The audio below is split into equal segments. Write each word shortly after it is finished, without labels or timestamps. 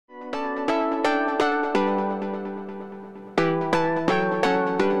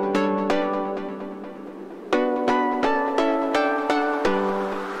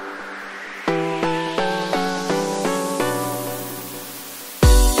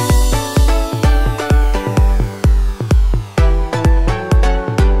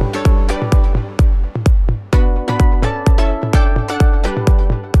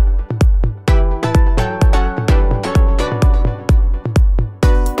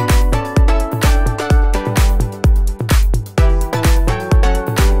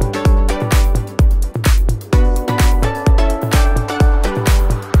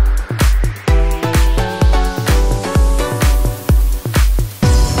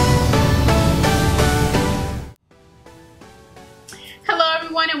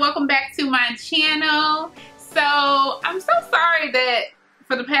my channel. So I'm so sorry that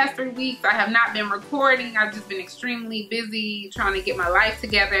for the past 3 weeks I have not been recording. I've just been extremely busy trying to get my life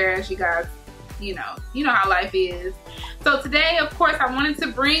together, as you guys, you know how life is. So today, of course, I wanted to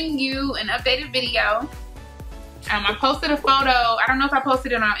bring you an updated video. I posted a photo. I don't know if I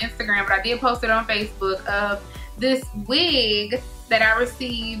posted it on Instagram, but I did post it on Facebook of this wig that I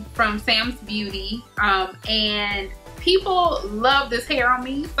received from SAMSBEAUTY, and people love this hair on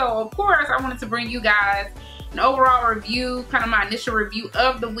me. So of course I wanted to bring you guys an overall review, kind of my initial review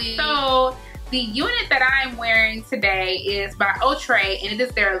of the wig. So the unit that I'm wearing today is by Outre, and it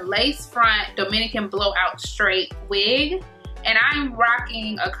is their lace front Dominican Blowout straight wig, and I'm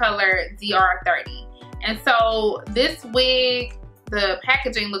rocking a color DR30. And so this wig, the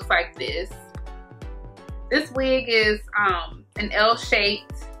packaging looks like this. This wig is an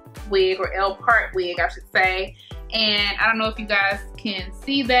L-shaped wig, or L-part wig I should say, and I don't know if you guys can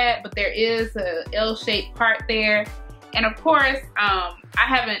see that, but there is a L-shaped part there. And of course I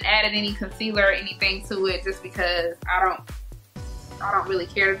haven't added any concealer or anything to it, just because I don't really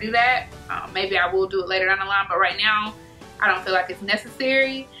care to do that. Maybe I will do it later down the line, but right now I don't feel like it's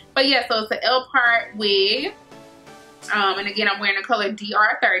necessary. But yeah, so it's an L-part wig, and again I'm wearing the color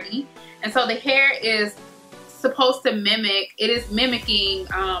DR30, and so the hair is supposed to mimicking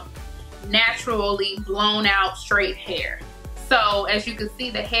naturally blown out straight hair. So as you can see,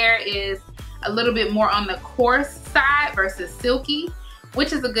 the hair is a little bit more on the coarse side versus silky,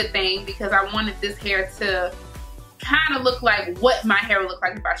 which is a good thing because I wanted this hair to kind of look like what my hair would look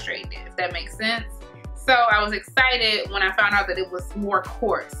like if I straightened it, if that makes sense. So I was excited when I found out that it was more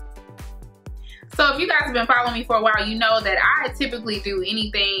coarse. So if you guys have been following me for a while, you know that I typically do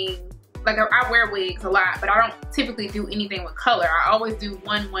anything, like I wear wigs a lot, but I don't typically do anything with color. I always do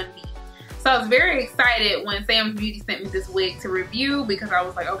 1-1B. So I was very excited when SAMSBEAUTY sent me this wig to review, because I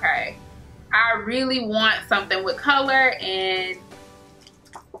was like, okay, I really want something with color, and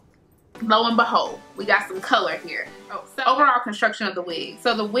lo and behold, we got some color here. Oh, so overall construction of the wig.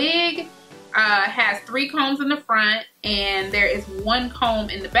 So the wig has 3 combs in the front, and there is 1 comb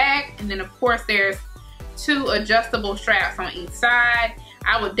in the back, and then of course there's 2 adjustable straps on each side.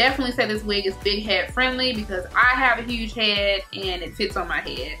 I would definitely say this wig is big head friendly because I have a huge head and it fits on my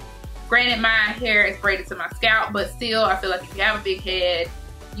head. Granted, my hair is braided to my scalp, but still I feel like if you have a big head,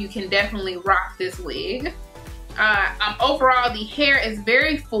 you can definitely rock this wig. Overall, the hair is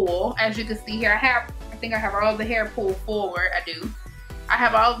very full. As you can see here, I think I have all the hair pulled forward. I do. I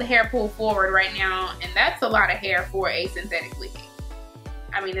have all the hair pulled forward right now, and that's a lot of hair for a synthetic wig.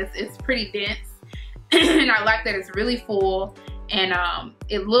 I mean, it's pretty dense, and I like that it's really full, and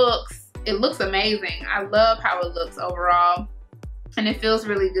it looks amazing. I love how it looks overall, and it feels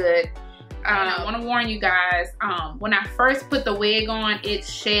really good. I want to warn you guys, when I first put the wig on, it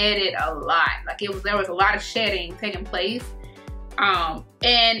shedded a lot. Like there was a lot of shedding taking place.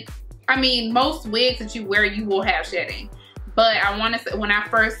 And I mean, most wigs that you wear, you will have shedding. But I want to say, when I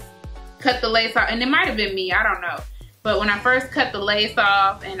first cut the lace off, and it might have been me, I don't know. But when I first cut the lace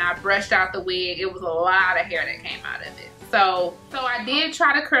off and I brushed out the wig, it was a lot of hair that came out of it. So I did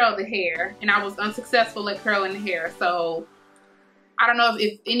try to curl the hair, and I was unsuccessful at curling the hair. So I don't know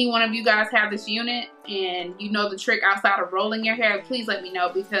if any one of you guys have this unit and you know the trick outside of rolling your hair, please let me know,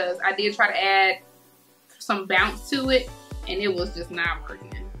 because I did try to add some bounce to it and it was just not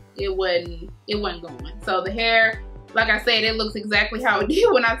working. It wasn't going. So the hair, like I said, it looks exactly how it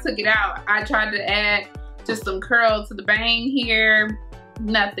did when I took it out. I tried to add just some curl to the bang here,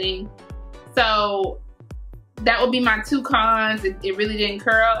 nothing. So that would be my 2 cons. It really didn't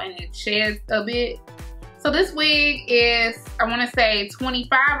curl and it sheds a bit. So this wig is, I want to say $25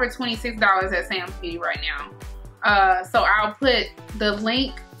 or $26 at SAMSBEAUTY right now. So I'll put the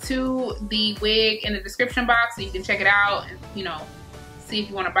link to the wig in the description box so you can check it out and, you know, see if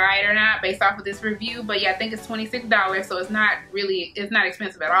you want to buy it or not based off of this review. But yeah, I think it's $26, so it's not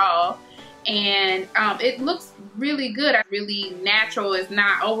expensive at all. And it looks really good, really natural. It's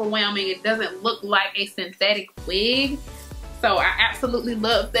not overwhelming. It doesn't look like a synthetic wig. So I absolutely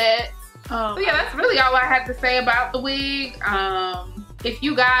love that. So yeah, that's really all I had to say about the wig. If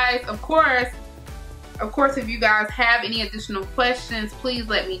you guys, of course, if you guys have any additional questions, please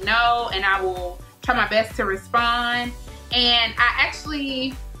let me know and I will try my best to respond. And I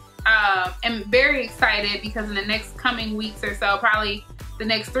actually am very excited because in the next coming weeks or so, probably the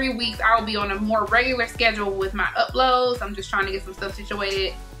next 3 weeks, I will be on a more regular schedule with my uploads. I'm just trying to get some stuff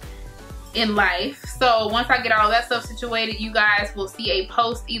situated in life. So once I get all that stuff situated, you guys will see a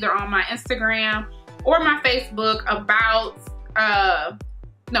post either on my Instagram or my Facebook about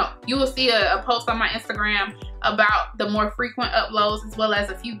you will see a post on my Instagram about the more frequent uploads, as well as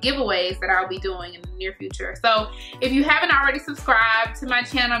a few giveaways that I'll be doing in the near future. So if you haven't already subscribed to my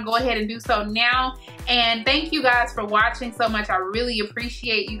channel, go ahead and do so now. And thank you guys for watching so much. I really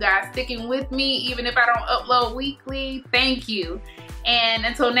appreciate you guys sticking with me, even if I don't upload weekly. Thank you. And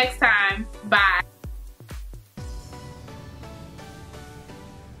until next time, bye.